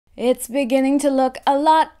It's beginning to look a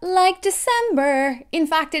lot like December. In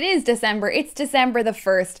fact, it is December. It's December the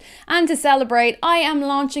 1st. And to celebrate, I am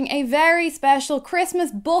launching a very special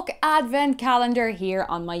Christmas book advent calendar here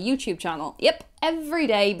on my YouTube channel. Yep, every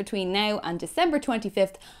day between now and December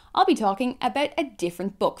 25th, I'll be talking about a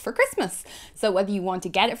different book for Christmas. So whether you want to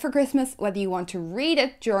get it for Christmas, whether you want to read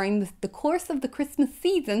it during the course of the Christmas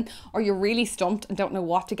season, or you're really stumped and don't know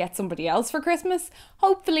what to get somebody else for Christmas,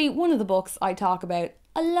 hopefully one of the books I talk about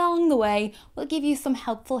along the way will give you some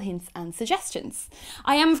helpful hints and suggestions.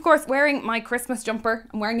 I am, of course, wearing my Christmas jumper.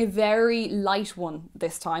 I'm wearing a very light one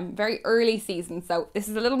this time, very early season. So this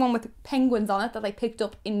is a little one with penguins on it that I picked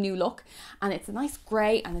up in New Look, and it's a nice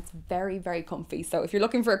grey and it's very, very comfy. So if you're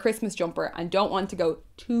looking for a Christmas jumper and don't want to go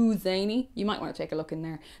too zany, you might want to take a look in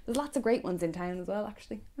there. There's lots of great ones in town as well,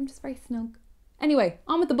 actually. I'm just very snug. Anyway,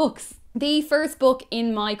 on with the books. The first book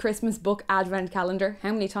in my Christmas book advent calendar,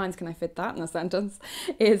 how many times can I fit that in a sentence,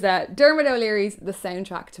 is Dermot O'Leary's The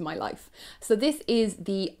Soundtrack to My Life. So this is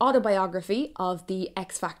the autobiography of the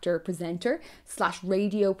X Factor presenter slash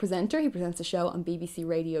radio presenter. He presents a show on BBC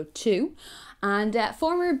Radio 2. And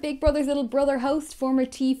former Big Brother's Little Brother host, former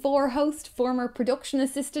T4 host, former production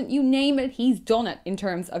assistant, you name it, he's done it in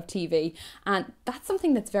terms of TV. And that's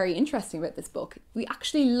something that's very interesting about this book. We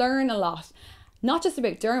actually learn a lot. Not just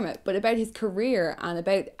about Dermot, but about his career and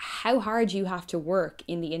about how hard you have to work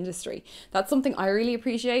in the industry. That's something I really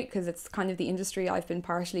appreciate because it's kind of the industry I've been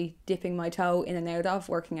partially dipping my toe in and out of,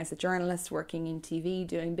 working as a journalist, working in TV,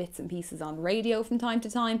 doing bits and pieces on radio from time to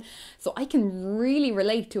time. So I can really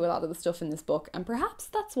relate to a lot of the stuff in this book, and perhaps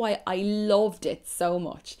that's why I loved it so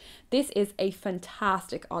much. This is a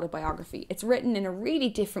fantastic autobiography. It's written in a really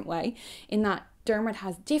different way in that Dermot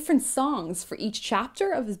has different songs for each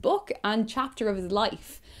chapter of his book and chapter of his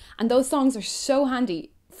life. And those songs are so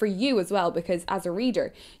handy for you as well, because as a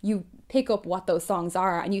reader, you pick up what those songs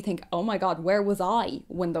are and you think, oh my God, where was I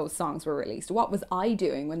when those songs were released? What was I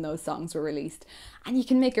doing when those songs were released? And you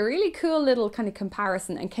can make a really cool little kind of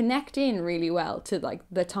comparison and connect in really well to like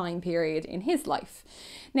the time period in his life.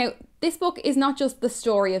 Now, this book is not just the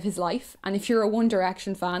story of his life, and if you're a One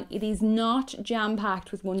Direction fan, it is not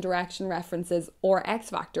jam-packed with One Direction references or X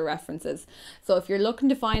Factor references. So if you're looking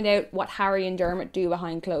to find out what Harry and Dermot do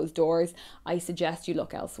behind closed doors, I suggest you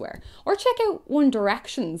look elsewhere. Or check out One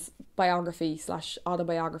Direction's biography slash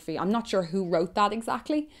autobiography. I'm not sure who wrote that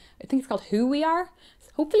exactly. I think it's called Who We Are.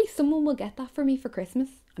 Hopefully someone will get that for me for Christmas.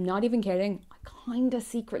 I'm not even kidding. I kind of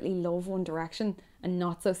secretly love One Direction, and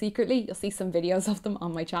not so secretly. You'll see some videos of them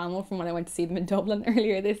on my channel from when I went to see them in Dublin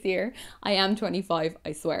earlier this year. I am 25,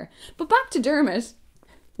 I swear. But back to Dermot,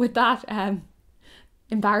 with that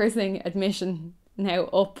embarrassing admission now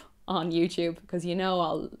up on YouTube, because you know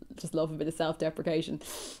I'll just love a bit of self-deprecation.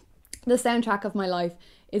 The Soundtrack of My Life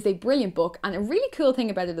is a brilliant book, and a really cool thing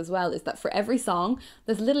about it as well is that for every song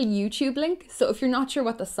there's a little YouTube link. So if you're not sure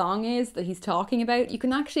what the song is that he's talking about, you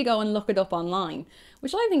can actually go and look it up online,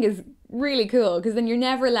 which I think is really cool, because then you're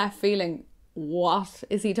never left feeling, what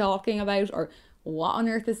is he talking about, or what on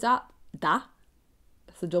earth is that? That's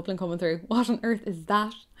the Dublin coming through. What on earth is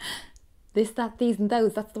that? This, that, these and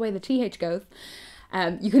those, that's the way the TH goes.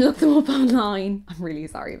 You can look them up online. I'm really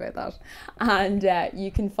sorry about that. And you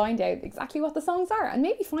can find out exactly what the songs are and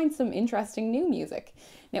maybe find some interesting new music.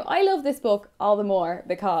 Now, I love this book all the more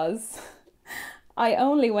because I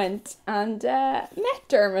only went and met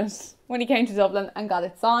Dermot when he came to Dublin and got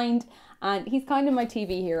it signed. And he's kind of my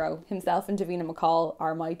TV hero. Himself and Davina McCall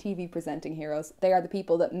are my TV presenting heroes. They are the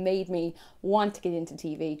people that made me want to get into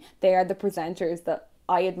TV. They are the presenters that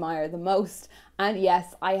I admire the most. And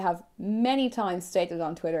yes, I have many times stated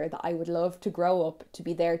on Twitter that I would love to grow up to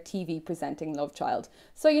be their TV presenting love child.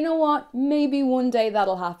 So you know what? Maybe one day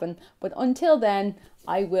that'll happen. But until then,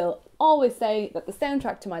 I will always say that The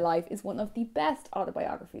Soundtrack to My Life is one of the best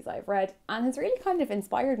autobiographies I've read, and has really kind of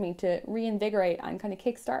inspired me to reinvigorate and kind of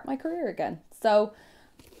kickstart my career again. So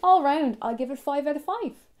all round, I'll give it 5 out of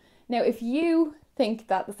 5. Now, if you think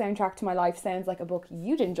that The Soundtrack to My Life sounds like a book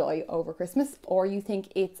you'd enjoy over Christmas, or you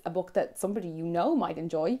think it's a book that somebody you know might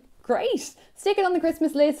enjoy, great! Stick it on the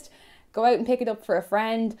Christmas list, go out and pick it up for a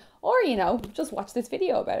friend, or, you know, just watch this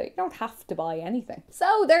video about it. You don't have to buy anything.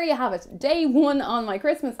 So there you have it. Day 1 on my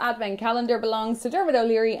Christmas advent calendar belongs to Dermot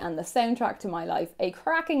O'Leary and The Soundtrack to My Life, a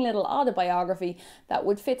cracking little autobiography that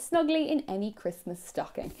would fit snugly in any Christmas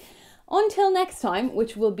stocking. Until next time,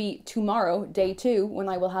 which will be tomorrow, day 2, when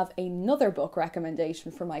I will have another book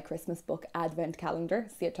recommendation for my Christmas book advent calendar.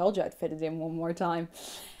 See, I told you I'd fit it in one more time.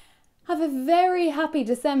 Have a very happy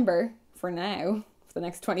December, for now, for the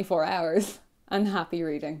next 24 hours, and happy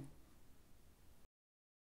reading.